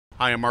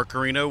Hi, I'm Mark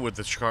Carino with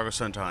the Chicago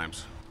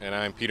Sun-Times. And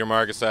I'm Peter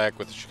Margasak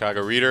with the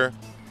Chicago Reader.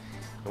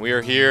 And we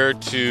are here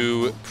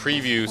to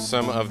preview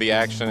some of the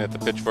action at the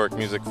Pitchfork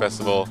Music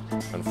Festival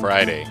on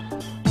Friday.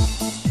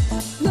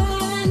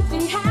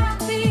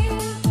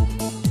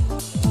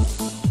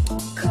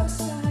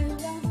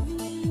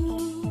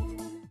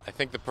 I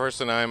think the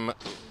person I'm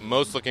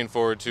most looking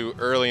forward to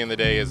early in the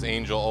day is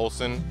Angel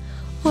Olsen.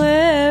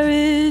 Where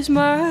is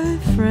my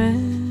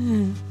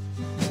friend?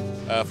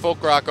 A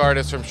folk rock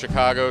artist from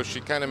Chicago.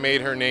 She kind of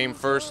made her name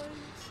first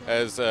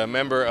as a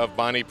member of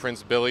Bonnie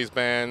Prince Billy's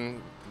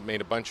band, made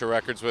a bunch of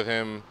records with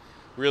him,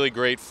 really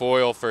great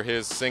foil for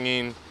his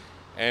singing.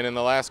 And in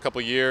the last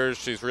couple years,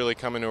 she's really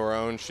come into her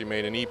own. She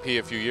made an EP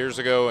a few years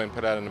ago and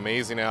put out an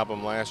amazing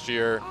album last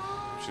year.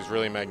 She's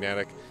really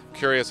magnetic.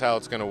 Curious how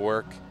it's going to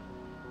work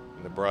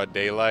in the broad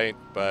daylight,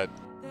 but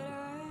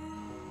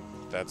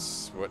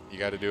that's what you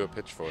got to do at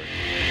Pitchfork.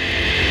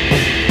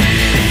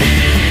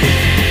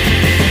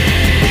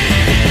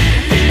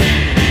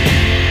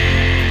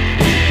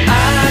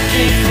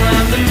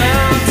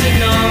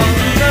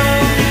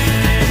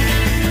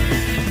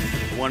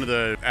 One of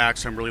the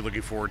acts I'm really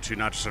looking forward to,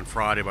 not just on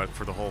Friday, but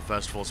for the whole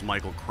festival, is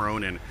Michael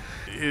Cronin.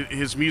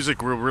 His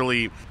music will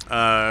really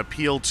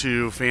appeal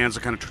to fans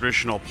of kind of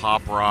traditional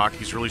pop rock.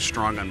 He's really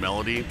strong on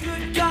melody.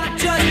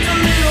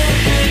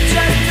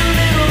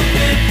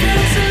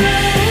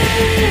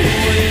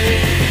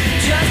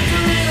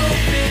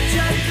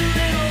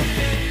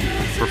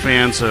 For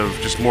fans of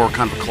just more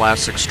kind of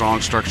classic,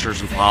 strong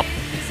structures and pop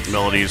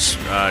melodies,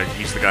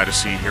 he's the guy to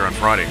see here on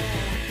Friday.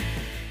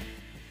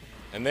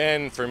 And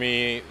then for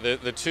me,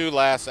 the two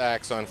last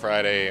acts on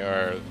Friday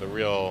are the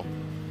real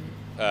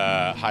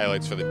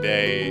highlights for the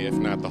day, if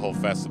not the whole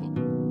festival.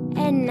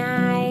 And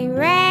I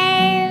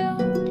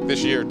railed.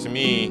 This year, to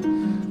me,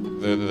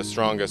 the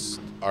strongest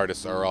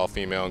artists are all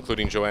female,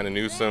 including Joanna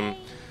Newsom,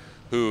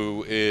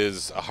 who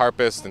is a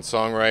harpist and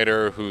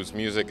songwriter whose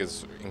music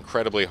is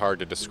incredibly hard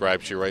to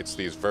describe. She writes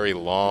these very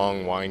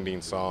long,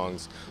 winding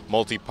songs,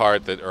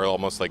 multi-part, that are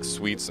almost like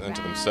suites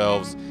unto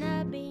themselves.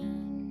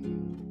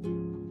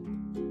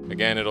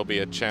 Again, it'll be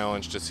a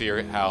challenge to see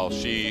how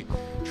she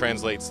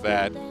translates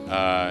that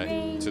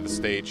to the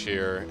stage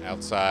here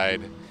outside.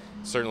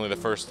 Certainly the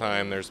first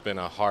time there's been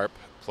a harp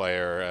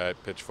player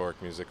at Pitchfork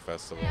Music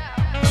Festival.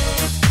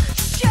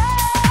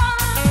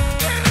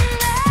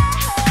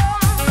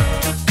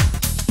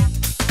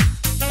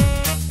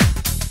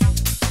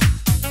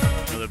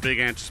 The big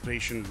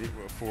anticipation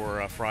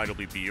for Friday will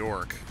be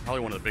Bjork, probably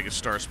one of the biggest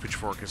stars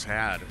Pitchfork has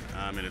had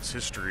in its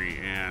history.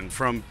 And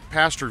from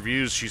past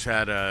reviews, she's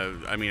had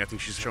I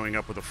think she's showing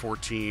up with a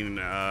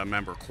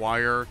 14-member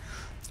choir.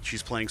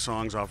 She's playing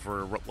songs off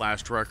her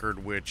last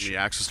record, which she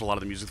accessed a lot of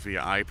the music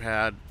via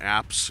iPad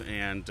apps.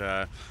 And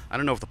I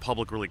don't know if the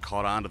public really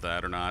caught on to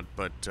that or not,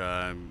 but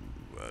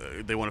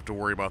they won't have to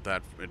worry about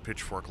that at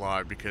Pitchfork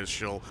Live, because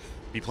she'll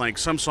be playing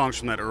some songs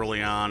from that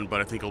early on,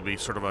 but I think it'll be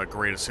sort of a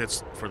greatest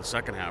hits for the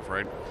second half,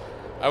 right?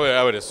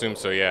 I would assume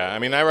so, yeah. I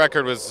mean, that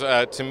record was,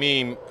 to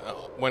me,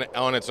 when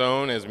on its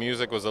own, as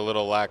music, was a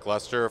little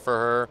lackluster for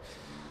her.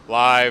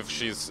 Live,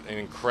 she's an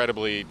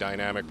incredibly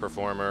dynamic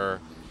performer,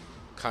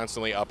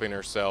 constantly upping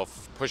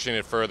herself, pushing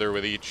it further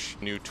with each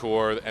new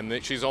tour.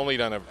 And she's only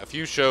done a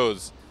few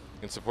shows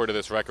in support of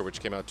this record, which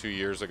came out 2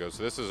 years ago.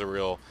 So this is a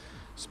real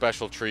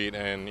special treat.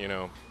 And, you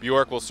know,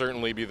 Bjork will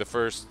certainly be the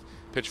first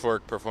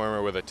Pitchfork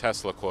performer with a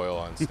Tesla coil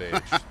on stage.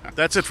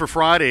 That's it for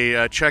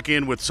Friday. Check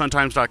in with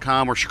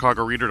suntimes.com or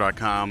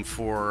chicagoreader.com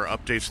for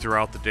updates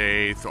throughout the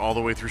day, all the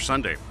way through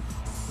Sunday.